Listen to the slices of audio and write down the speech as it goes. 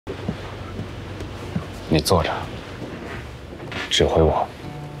你坐着，指挥我，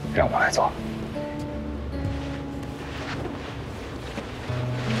让我来做。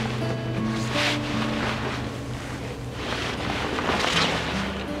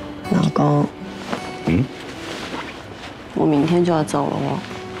老公，我明天就要走了哦。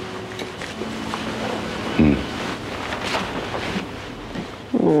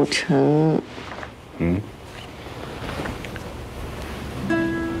路程，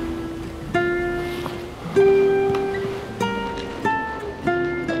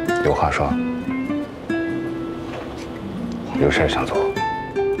有话说，有事想做。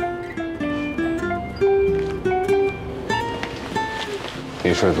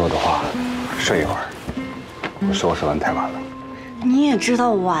你睡多的话，睡一会儿。我收拾完太晚了。你也知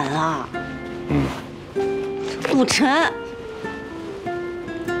道晚了。陆晨。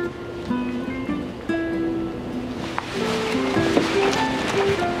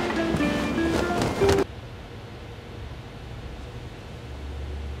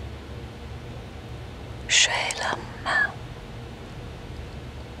 睡了吗？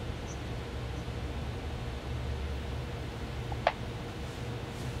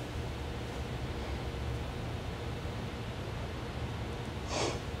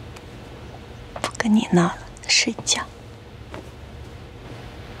不跟你闹了，睡觉。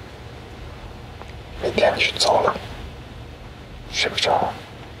明天去走了，睡不着。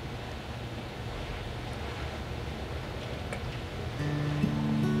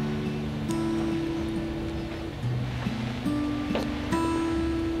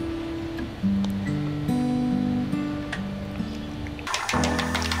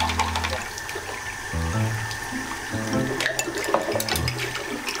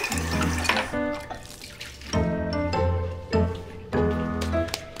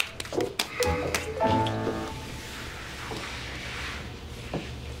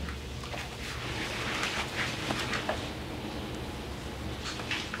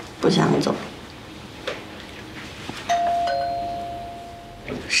 不想走。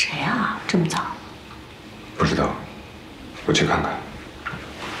谁啊？这么早？不知道，我去看看。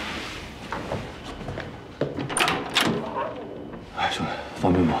哎，兄弟，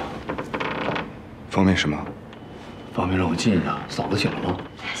方便吗？方便什么？方便让我进一下，嫂子醒了吗？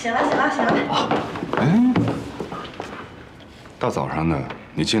醒了，醒了，醒了。啊，哎，大早上的，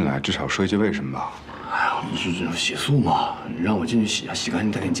你进来至少说一句为什么吧？ 哎呀，你是这洗漱嘛？你让我进去洗啊，洗干净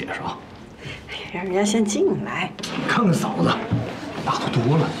再给你解释啊。让人家先进来。你看看嫂子，大都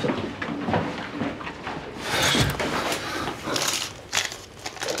多了。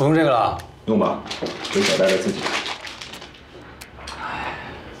不用这个了，用吧，给小戴戴自己。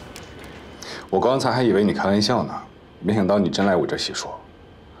我刚才还以为你开玩笑呢，没想到你真来我这洗漱。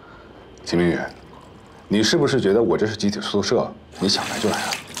秦明宇，你是不是觉得我这是集体宿舍，你想来就来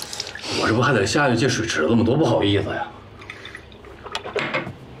啊？ 我这不还得下去借水池子吗？多不好意思呀！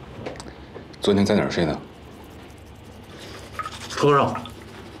昨天在哪儿睡的？车上。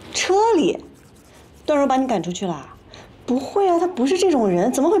车里，段柔把你赶出去了？不会啊，他不是这种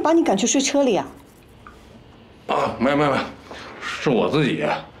人，怎么会把你赶去睡车里啊？啊，没，是我自己。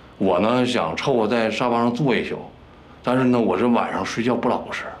我呢想凑合在沙发上坐一宿，但是呢我这晚上睡觉不老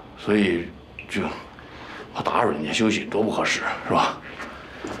实，所以就怕打扰人家休息，多不合适，是吧？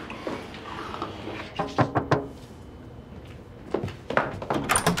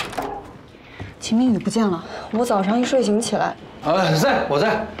 秦明宇不见了，我早上一睡醒起来，我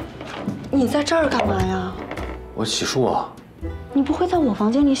在。你在这儿干嘛呀？我洗漱啊。你不会在我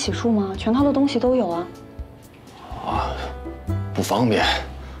房间里洗漱吗？全套的东西都有啊。啊，不方便。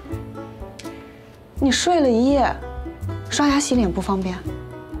你睡了一夜，刷牙洗脸不方便？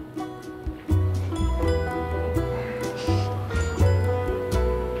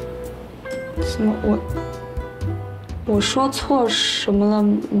怎么我说错什么了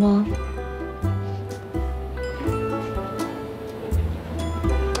吗？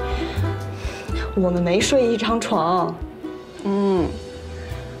 我们没睡一张床，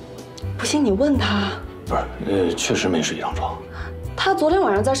不信你问他。不是，确实没睡一张床。他昨天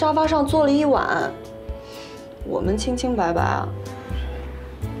晚上在沙发上坐了一晚，我们清清白白啊。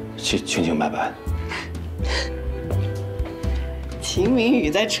清白白。秦明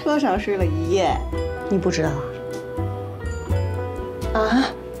宇在车上睡了一夜，你不知道啊？啊？